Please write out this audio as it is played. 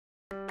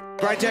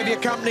Great to have your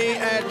company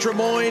at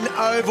Drummoyne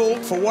Oval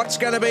for what's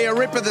going to be a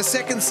ripper. The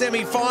second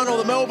semi-final,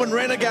 the Melbourne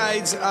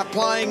Renegades are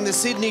playing the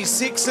Sydney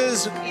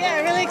Sixers. Yeah,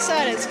 really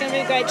excited. It's going to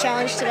be a great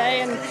challenge today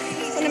and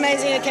an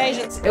amazing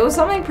occasion. It was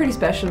something pretty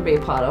special to be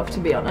a part of, to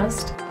be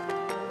honest.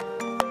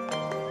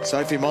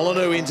 Sophie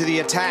Molineux into the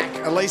attack.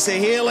 Alyssa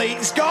Healy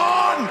is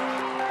gone!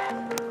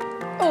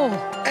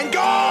 Oh. And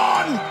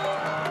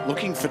gone!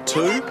 Looking for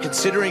two,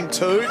 considering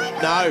two.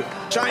 No,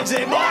 change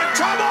their mind.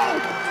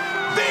 Trouble!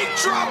 Big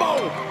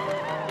trouble!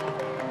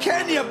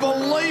 Can you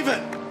believe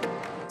it?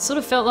 Sort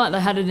of felt like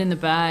they had it in the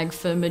bag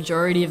for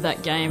majority of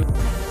that game.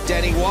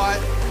 Danny White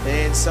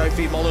and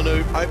Sophie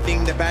Molineux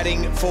opening the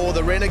batting for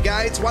the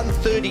Renegades.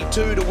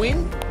 132 to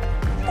win.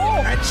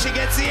 Oh. And she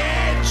gets the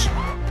edge.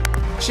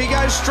 She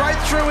goes straight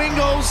through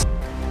Ingles.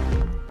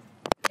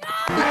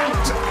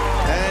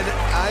 And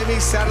Amy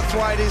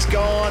Satterthwaite is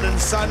gone, and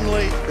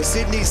suddenly the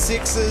Sydney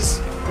Sixers,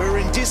 who are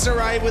in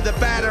disarray with the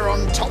batter,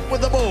 on top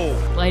with the ball.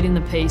 Late in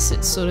the piece,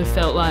 it sort of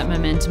felt like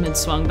momentum had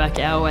swung back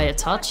our way a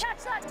touch.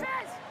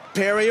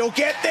 Perry will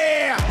get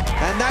there,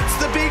 and that's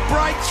the big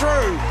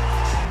breakthrough.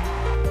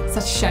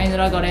 Such a shame that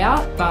I got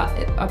out, but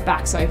I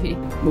backed Sophie.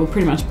 We were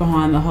pretty much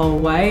behind the whole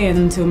way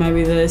until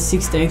maybe the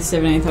 16th,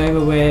 17th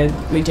over, where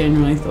we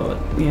genuinely thought,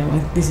 yeah,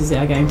 like, this is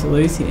our game to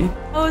lose here.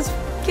 I was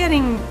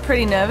getting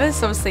pretty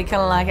nervous, obviously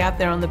kind of like out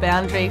there on the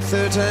boundary.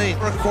 13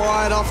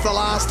 required off the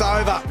last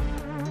over.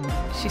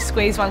 She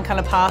squeezed one kind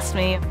of past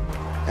me.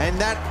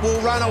 And that will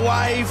run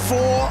away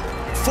for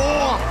 4.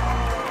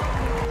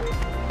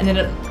 And then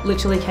it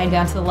literally came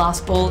down to the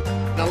last ball.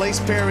 Elise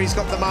Perry's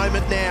got the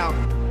moment now.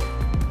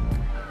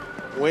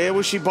 Where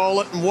will she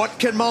bowl it, and what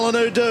can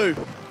Molineux do?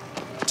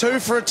 2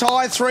 for a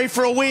tie, 3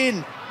 for a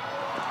win.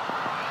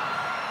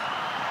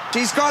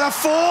 She's got a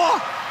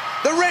 4.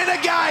 The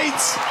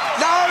Renegades.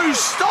 No,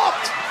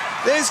 stopped.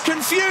 There's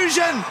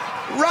confusion.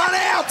 Run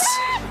out.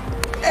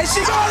 Has she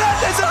got it?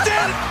 There's a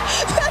dead.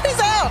 That is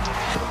out.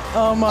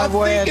 Oh my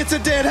word. I think it's a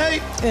dead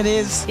heat. It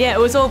is. Yeah, it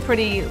was all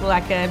pretty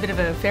like a bit of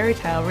a fairy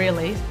tale,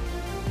 really.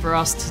 For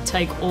us to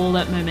take all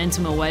that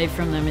momentum away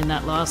from them in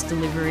that last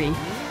delivery,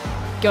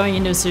 going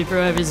into a super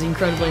over is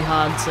incredibly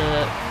hard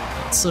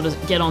to sort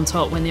of get on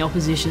top when the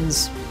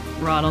opposition's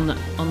right on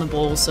the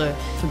ball. So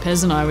for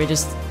Pez and I, we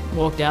just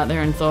walked out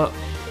there and thought,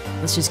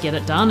 let's just get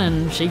it done,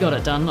 and she got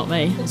it done, not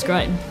me. It's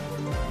great.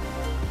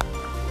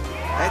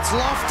 It's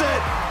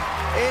lofted.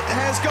 It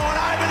has gone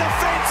over the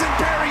fence, and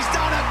Perry's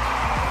done it.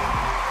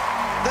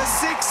 The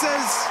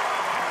Sixers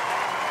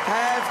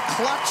have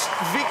clutched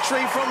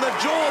victory from the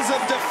jaws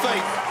of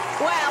defeat.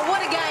 Wow,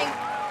 what a game.